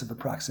successive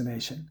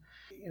approximation.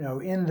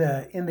 in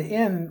the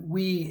end,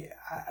 we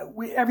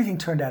everything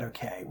turned out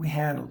okay. We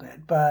handled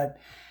it, but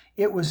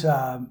it was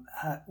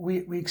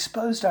we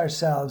exposed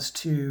ourselves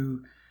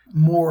to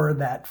more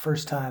that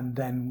first time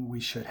than we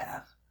should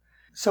have.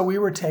 So we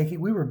were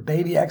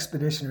baby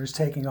expeditioners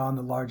taking on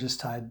the largest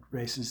tide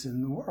races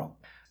in the world.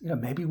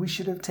 Maybe we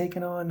should have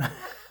taken on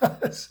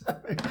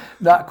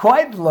not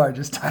quite the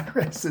largest tide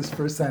races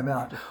first time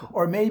out,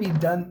 or maybe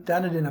done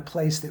it in a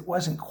place that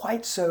wasn't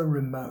quite so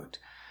remote.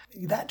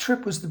 That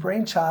trip was the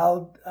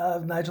brainchild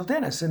of Nigel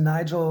Dennis, and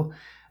Nigel,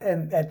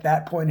 and at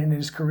that point in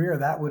his career,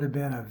 that would have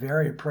been a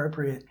very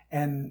appropriate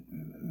and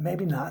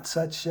maybe not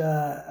such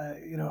a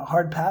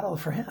hard paddle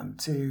for him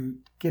to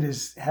get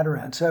his head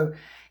around. So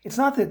it's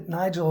not that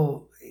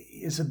Nigel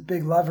is a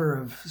big lover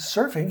of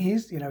surfing. He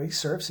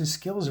surfs, his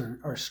skills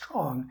are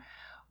strong,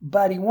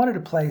 but he wanted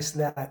a place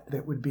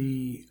that would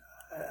be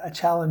a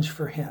challenge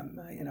for him,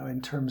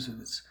 in terms of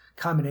its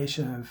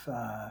combination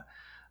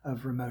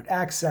of remote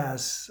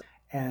access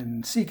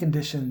and sea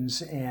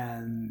conditions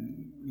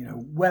and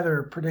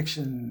weather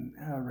prediction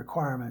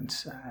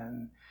requirements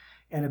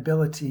and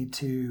ability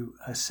to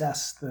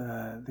assess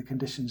the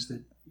conditions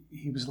that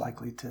he was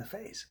likely to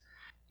face.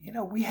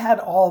 We had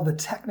all the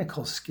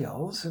technical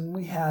skills and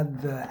we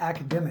had the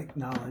academic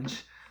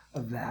knowledge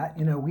of that.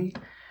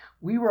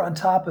 We were on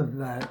top of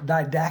the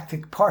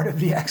didactic part of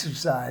the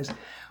exercise.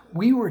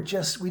 We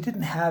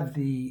didn't have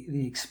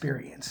the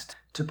experience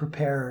to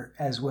prepare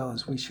as well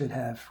as we should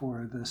have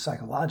for the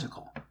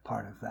psychological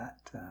part of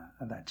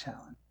that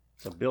challenge.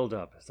 So build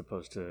up as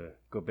opposed to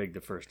go big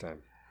the first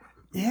time.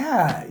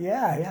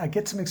 Yeah.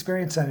 Get some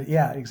experience on it.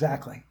 Yeah,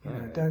 exactly.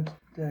 Right. Don't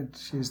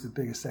choose the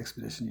biggest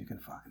expedition you can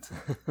find.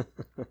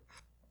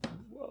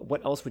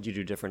 What else would you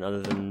do different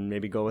other than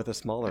maybe go with a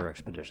smaller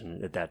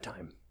expedition at that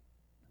time?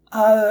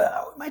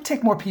 It might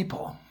take more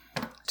people.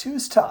 2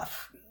 is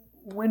tough.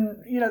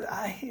 When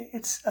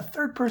it's a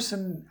third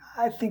person,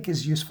 I think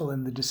is useful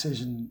in the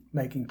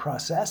decision-making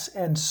process,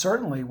 and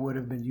certainly would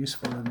have been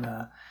useful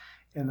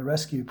in the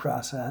rescue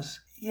process.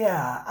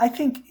 Yeah, I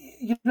think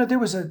there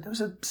was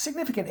a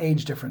significant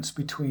age difference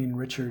between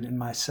Richard and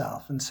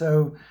myself, and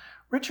so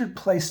Richard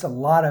placed a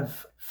lot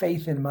of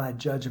faith in my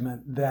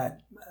judgment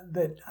that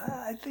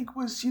I think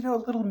was a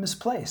little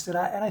misplaced, and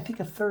I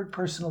think a third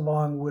person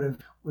along would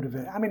have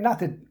been. I mean, not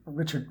that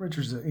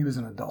he was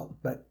an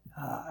adult, but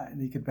and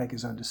he could make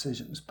his own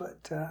decisions,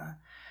 but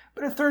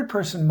a third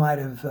person might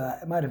have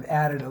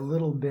added a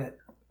little bit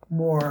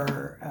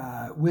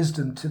more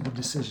wisdom to the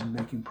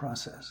decision-making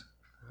process.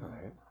 All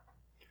right.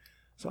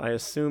 So I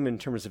assume in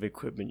terms of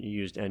equipment, you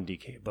used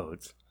NDK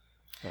boats.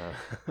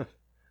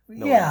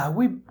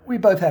 We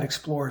both had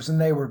Explorers, and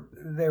they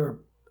were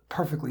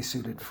perfectly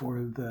suited for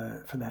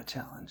that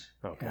challenge.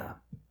 Okay. Yeah.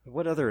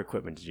 What other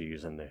equipment did you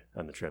use on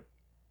the trip?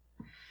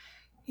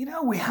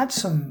 We had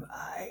some.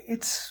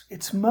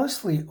 It's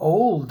mostly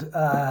old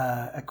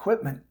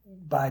equipment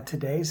by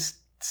today's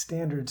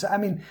standards. I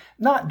mean,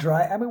 not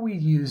dry. I mean, we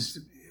used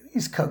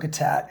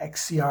Kokatat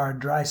XCR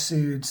dry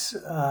suits.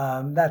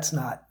 That's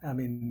not.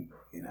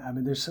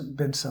 There's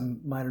been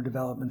some minor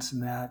developments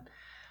in that.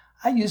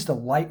 I used a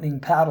Lightning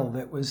paddle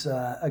that was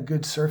a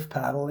good surf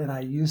paddle, and I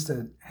used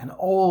an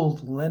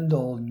old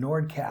Lendl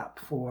Nordcap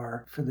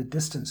for the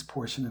distance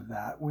portion of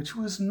that, which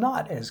was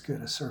not as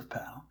good a surf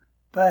paddle.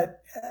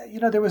 But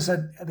there was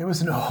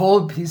an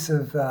old piece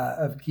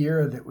of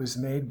gear that was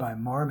made by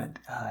Marmot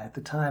at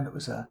the time. It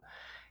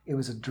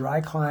was a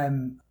dry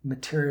climb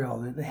material.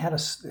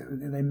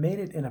 They made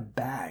it in a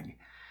bag.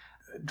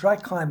 Dry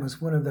climb was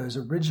one of those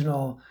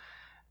original.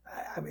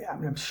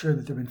 I'm sure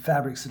that there have been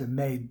fabrics that have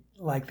made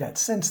like that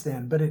since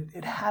then, but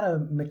it had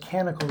a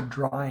mechanical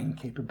drying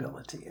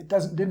capability. It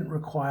didn't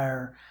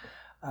require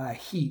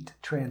heat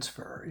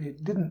transfer.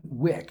 It didn't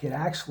wick. It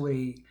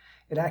actually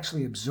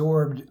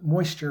absorbed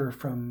moisture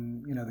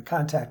from the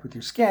contact with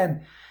your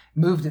skin,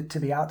 moved it to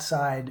the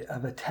outside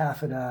of a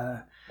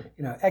taffeta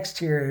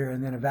exterior,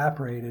 and then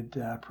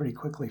evaporated pretty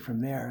quickly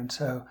from there. And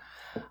so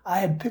I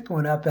had picked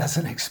one up as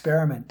an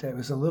experiment. It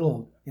was a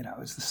little, it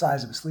was the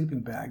size of a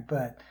sleeping bag,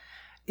 but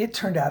it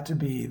turned out to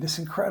be this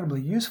incredibly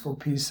useful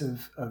piece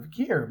of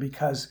gear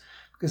because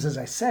as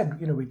I said,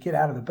 we'd get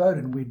out of the boat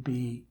and we'd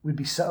be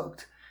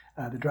soaked.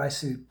 The dry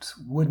suits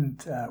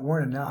weren't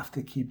enough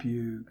to keep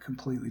you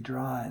completely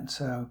dry, and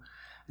so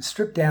I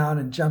stripped down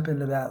and jump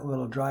into that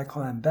little dry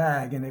climb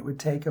bag, and it would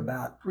take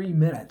about 3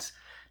 minutes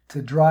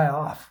to dry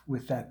off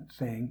with that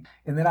thing,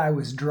 and then I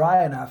was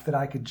dry enough that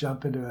I could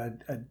jump into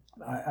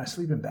a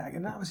sleeping bag,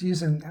 and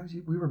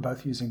we were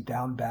both using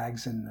down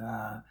bags and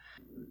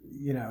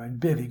and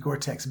bivy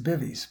Gore-Tex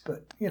bivvies,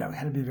 but we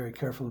had to be very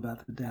careful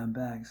about the down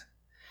bags.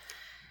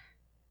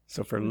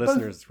 So for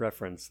listeners'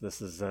 reference,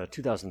 this is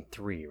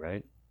 2003,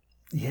 right?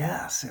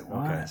 Yes, it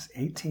was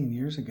 18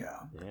 years ago.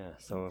 Yeah,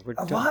 so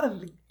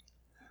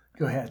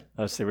Go ahead.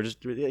 I would say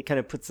it kind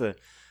of puts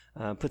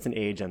an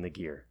age on the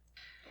gear.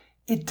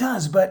 It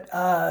does, but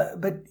a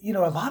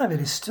lot of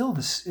it is still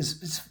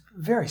is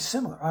very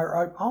similar,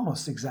 are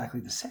almost exactly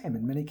the same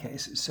in many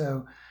cases.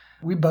 So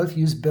we both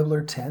use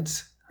Bibler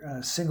tents,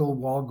 single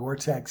wall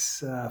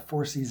Gore-Tex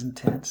 4-season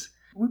tents.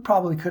 We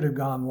probably could have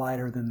gone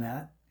lighter than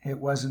that. It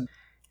wasn't,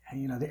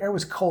 the air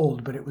was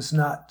cold, but it was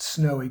not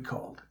snowy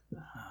cold.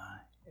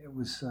 It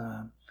was,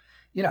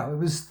 it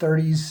was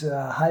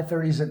 30s, high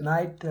 30s at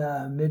night,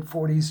 mid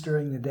 40s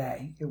during the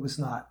day. It was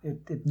not,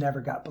 it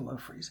never got below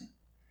freezing.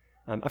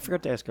 I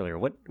forgot to ask earlier,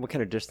 what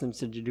kind of distance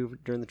did you do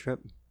during the trip?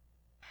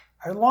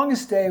 Our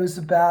longest day was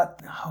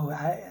about,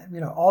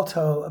 all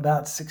told,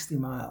 about 60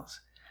 miles.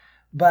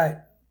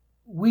 But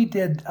we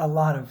had a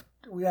lot of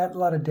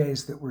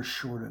days that were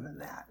shorter than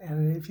that.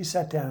 And if you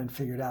sat down and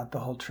figured out the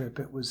whole trip,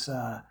 it was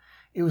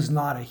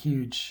not a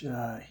huge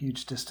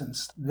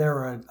distance. There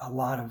were a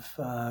lot of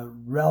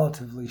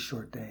relatively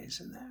short days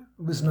in there.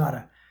 It was not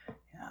It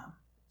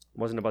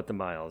wasn't about the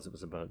miles. It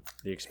was about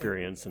the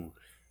experience and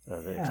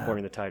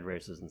exploring the tide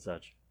races and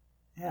such.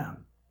 Yeah.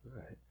 All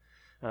right.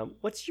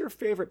 What's your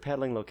favorite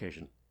paddling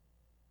location?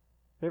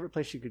 Favorite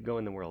place you could go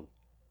in the world?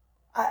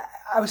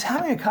 I was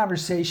having a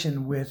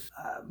conversation with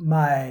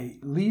my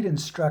lead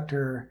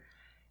instructor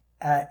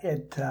at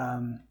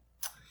the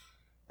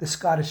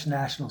Scottish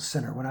National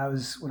Centre when I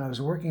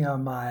was working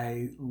on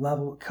my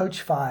level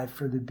Coach 5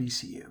 for the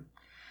BCU.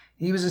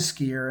 He was a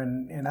skier,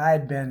 and I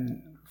had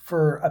been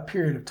for a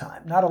period of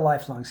time, not a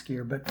lifelong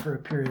skier, but for a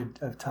period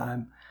of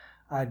time,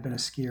 I'd been a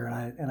skier,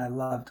 and I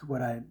loved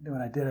what I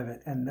did of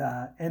it. And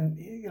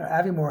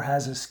Aviemore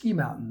has a ski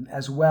mountain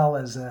as well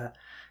as a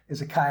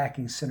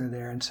kayaking center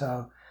there, and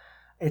so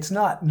it's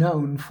not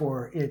known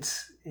for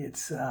its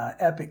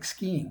epic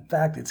skiing. In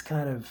fact, it's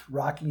kind of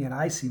rocky and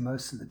icy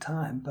most of the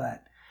time.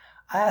 But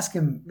I asked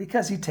him,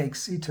 because he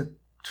took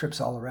trips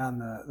all around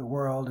the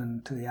world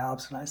and to the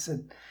Alps, and I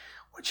said,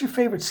 "What's your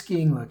favorite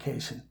skiing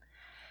location?"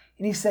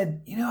 And he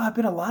said, "I've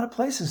been a lot of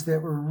places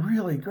that were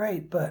really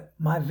great, but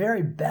my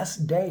very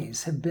best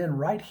days have been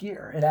right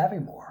here at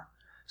Aviemore.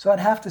 So I'd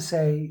have to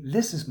say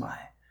this is my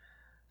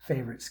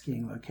favorite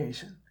skiing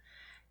location."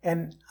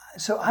 And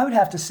so I would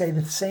have to say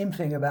the same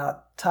thing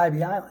about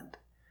Tybee Island.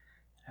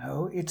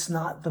 It's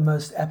not the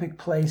most epic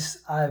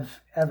place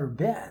I've ever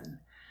been,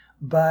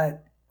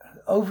 but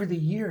over the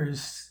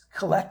years,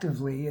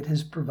 collectively, it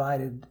has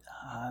provided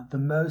the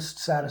most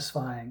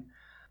satisfying,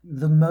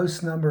 the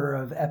most number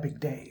of epic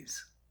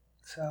days.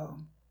 So,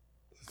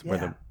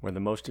 where the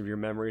most of your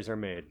memories are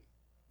made.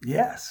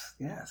 Yes.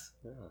 Yeah.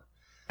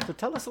 So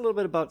tell us a little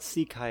bit about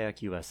Sea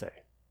Kayak USA.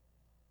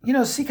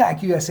 Sea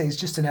Kayak USA is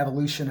just an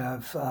evolution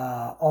of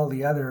all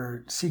the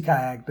other sea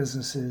kayak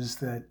businesses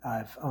that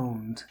I've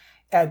owned.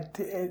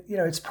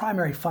 Its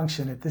primary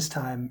function at this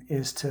time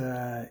is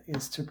to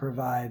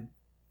provide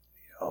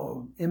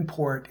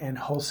import and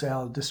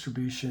wholesale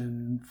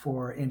distribution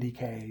for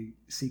NDK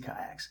sea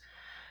kayaks.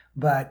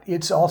 But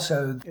it's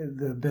also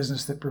the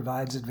business that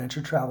provides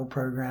adventure travel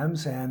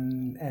programs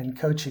and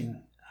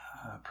coaching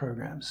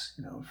programs,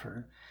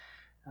 for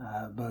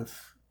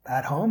both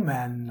at home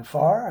and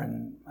afar.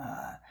 And,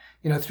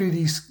 through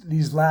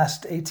these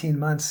last 18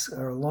 months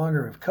or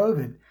longer of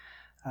COVID,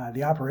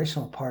 the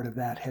operational part of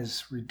that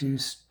has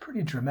reduced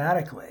pretty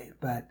dramatically.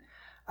 But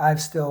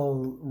I've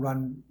still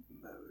run,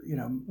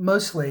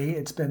 mostly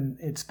it's been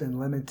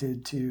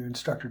limited to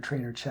instructor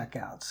trainer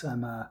checkouts.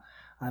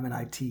 I'm an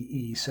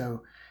ITE,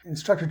 so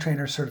instructor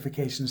trainer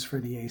certifications for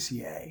the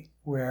ACA,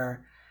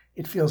 where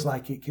it feels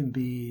like it can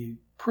be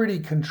pretty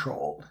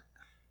controlled.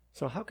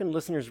 So how can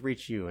listeners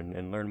reach you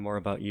and learn more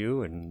about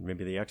you and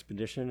maybe the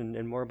expedition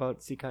and more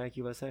about Sea Kayak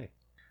USA?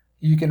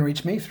 You can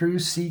reach me through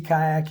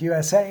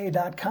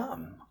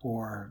seakayakusa.com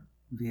or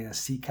via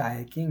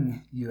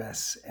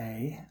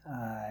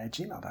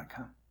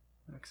seakayakingusa@gmail.com.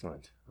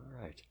 Excellent. All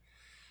right.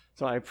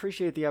 So I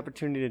appreciate the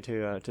opportunity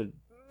to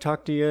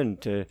talk to you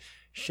and to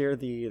share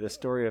the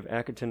story of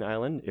Akaton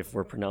Island, if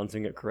we're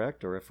pronouncing it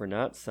correct, or if we're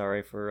not,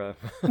 sorry for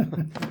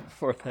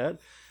for that.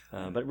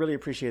 But really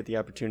appreciate the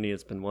opportunity.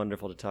 It's been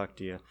wonderful to talk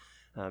to you.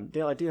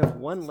 Dale, I do have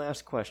one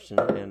last question,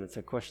 and it's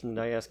a question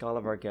that I ask all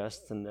of our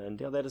guests. And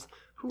Dale, that is,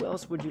 who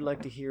else would you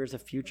like to hear as a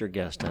future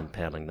guest on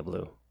Paddling the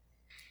Blue?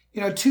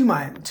 Two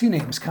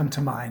names come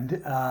to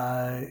mind.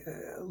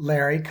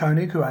 Larry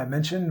Koenig, who I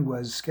mentioned,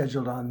 was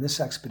scheduled on this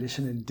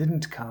expedition and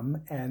didn't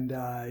come, and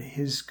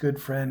his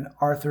good friend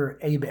Arthur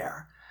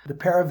Hebert. The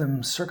pair of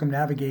them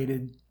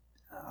circumnavigated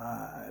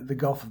the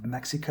Gulf of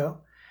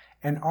Mexico,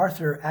 and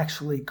Arthur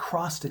actually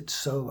crossed it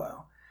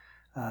solo.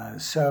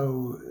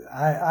 So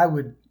I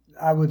would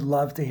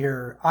love to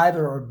hear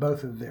either or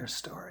both of their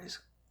stories.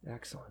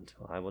 Excellent.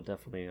 Well, I will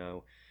definitely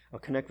I'll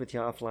connect with you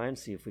offline,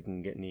 see if we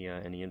can get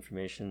any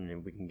information,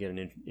 and we can get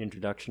an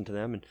introduction to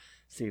them, and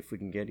see if we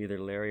can get either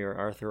Larry or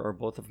Arthur or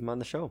both of them on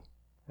the show.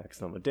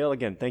 Excellent. Well, Dale,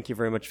 again, thank you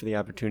very much for the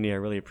opportunity. I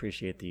really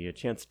appreciate the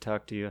chance to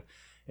talk to you,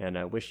 and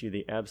I wish you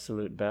the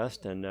absolute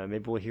best, and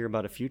maybe we'll hear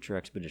about a future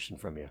expedition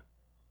from you.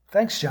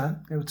 Thanks,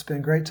 John. It's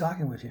been great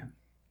talking with you.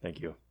 Thank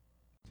you.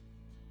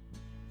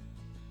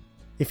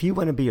 If you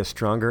want to be a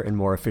stronger and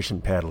more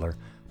efficient paddler,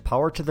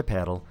 Power to the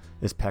Paddle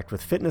is packed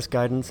with fitness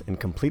guidance and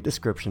complete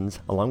descriptions,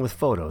 along with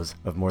photos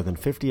of more than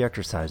 50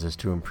 exercises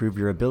to improve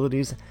your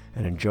abilities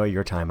and enjoy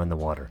your time on the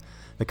water.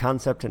 The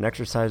concept and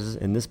exercises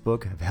in this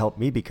book have helped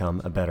me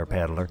become a better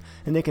paddler,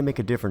 and they can make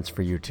a difference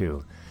for you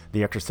too.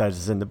 The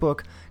exercises in the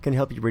book can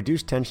help you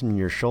reduce tension in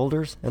your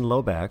shoulders and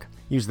low back,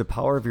 use the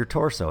power of your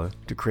torso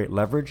to create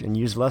leverage and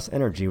use less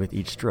energy with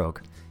each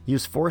stroke,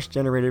 use force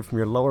generated from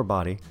your lower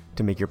body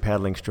to make your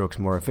paddling strokes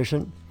more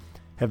efficient,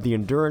 have the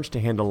endurance to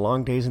handle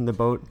long days in the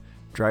boat,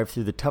 drive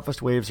through the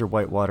toughest waves or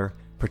whitewater,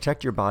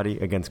 protect your body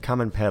against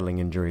common paddling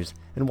injuries,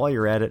 and while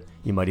you're at it,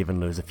 you might even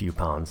lose a few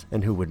pounds,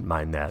 and who wouldn't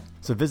mind that?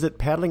 So visit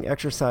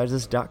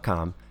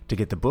paddlingexercises.com to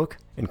get the book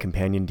and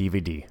companion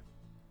DVD.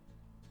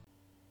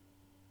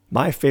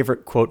 My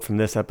favorite quote from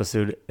this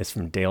episode is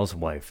from Dale's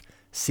wife.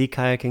 Sea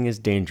kayaking is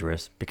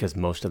dangerous because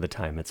most of the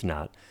time it's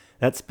not.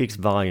 That speaks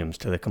volumes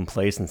to the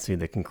complacency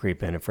that can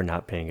creep in if we're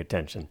not paying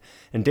attention.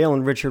 And Dale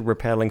and Richard were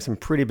paddling some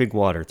pretty big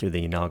water through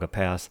the Yanaga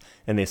Pass,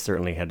 and they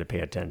certainly had to pay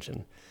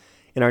attention.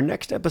 In our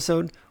next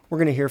episode, we're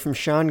going to hear from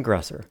Sean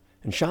Gresser.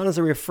 And Sean is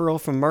a referral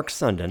from Mark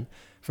Sundin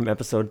from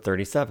episode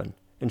 37.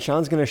 And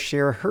Sean's going to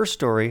share her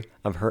story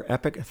of her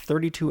epic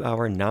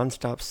 32-hour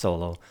nonstop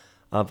solo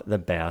of the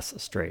Bass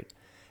Strait.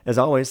 As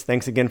always,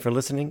 thanks again for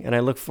listening, and I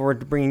look forward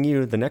to bringing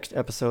you the next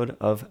episode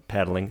of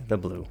Paddling the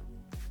Blue.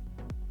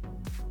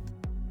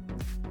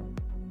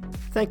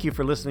 Thank you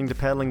for listening to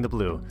Paddling the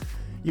Blue.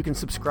 You can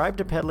subscribe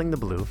to Paddling the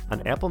Blue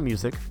on Apple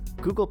Music,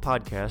 Google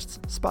Podcasts,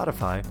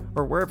 Spotify,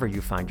 or wherever you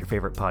find your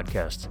favorite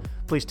podcasts.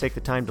 Please take the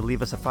time to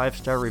leave us a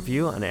 5-star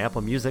review on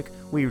Apple Music.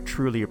 We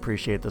truly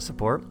appreciate the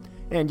support.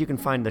 And you can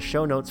find the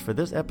show notes for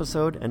this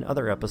episode and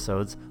other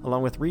episodes,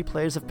 along with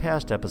replays of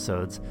past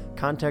episodes,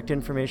 contact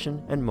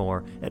information, and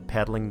more at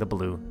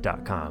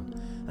paddlingtheblue.com.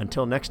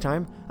 Until next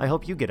time, I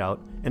hope you get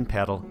out and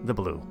paddle the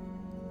blue.